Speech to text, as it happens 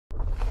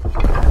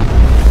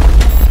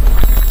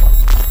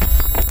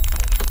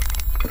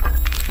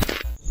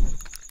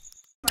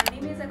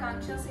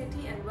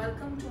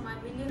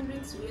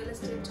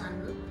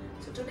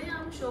Today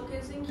I'm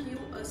showcasing you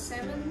a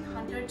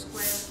 700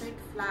 square feet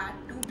flat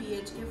 2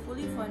 BHK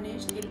fully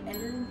furnished in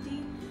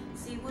L&T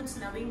Seawoods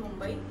Navi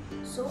Mumbai.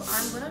 So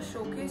I'm gonna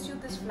showcase you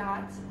this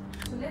flat.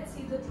 So let's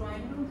see the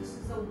drawing room. This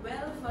is a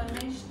well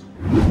furnished,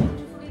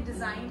 beautifully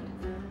designed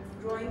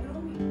drawing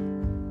room.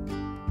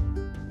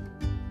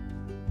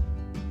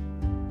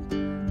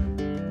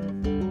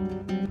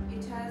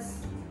 It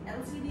has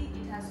LCD,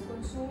 it has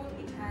console,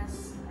 it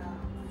has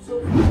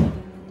sofa,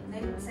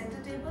 then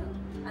center table,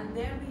 and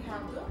there we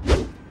have the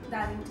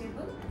dining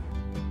table.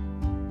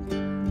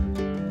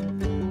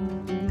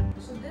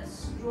 So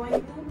this drawing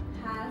room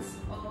has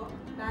a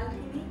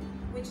balcony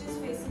which is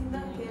facing the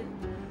hill,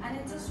 and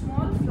it's a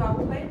small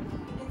flower bed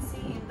you can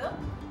see in the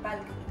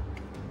balcony.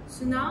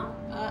 So now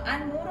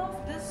and more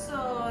of this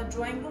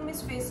drawing room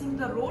is facing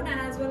the road and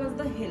as well as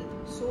the hill,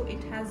 so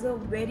it has a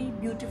very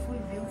beautiful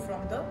view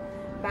from the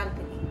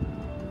balcony.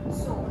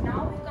 So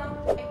now we come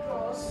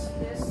across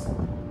this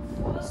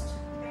first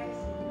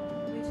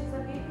bedroom, which is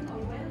again a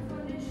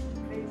well-furnished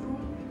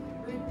bedroom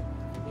with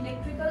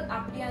electrical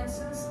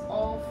appliances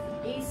of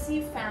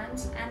AC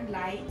fans and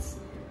lights,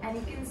 and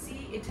you can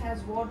see it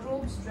has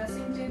wardrobes,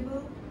 dressing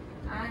table,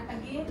 and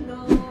again the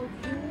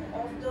view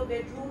of the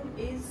bedroom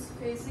is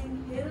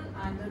facing hill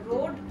and the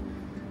road.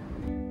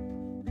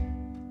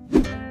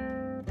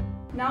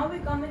 Now we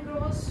come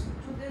across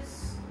to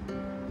this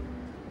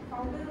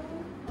powder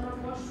room or a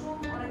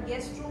washroom or a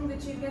guest room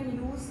which you can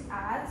use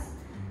as.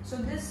 So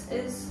this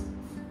is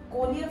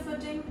collier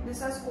fitting.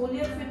 This has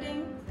collier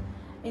fitting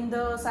in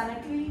the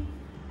sanitary.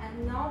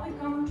 And now we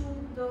come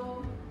to the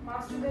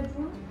master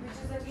bedroom, which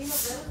is again a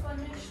well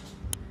furnished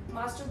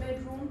master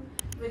bedroom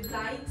with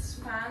lights,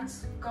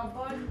 fans,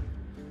 cupboard,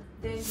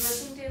 then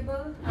dressing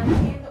table, and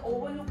again the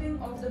overlooking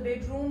of the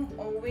bedroom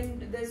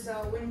this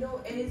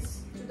window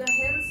is to the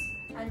hills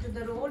and to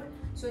the road,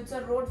 so it's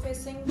a road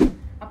facing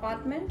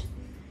apartment.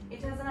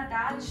 It has an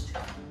attached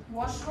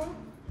washroom,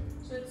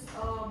 so it's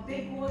a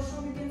big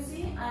washroom you can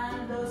see,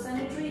 and the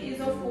sanitary is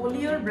of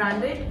Collier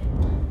branded.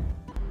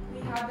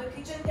 We have the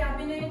kitchen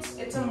cabinets.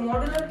 It's a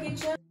modular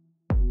kitchen.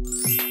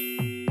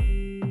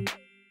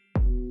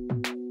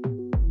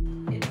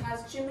 It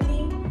has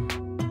chimney.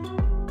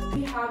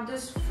 We have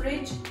this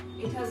fridge.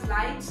 It has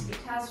lights. It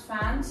has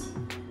fans.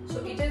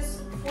 So it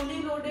is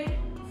fully loaded,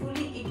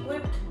 fully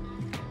equipped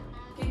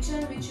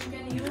kitchen which you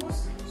can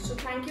use. So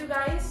thank you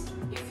guys.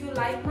 If you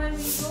like my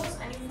videos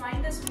and you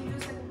find this video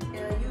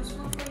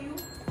useful for you,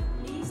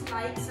 please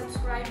like,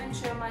 subscribe and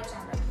share my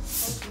channel.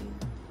 Thank you.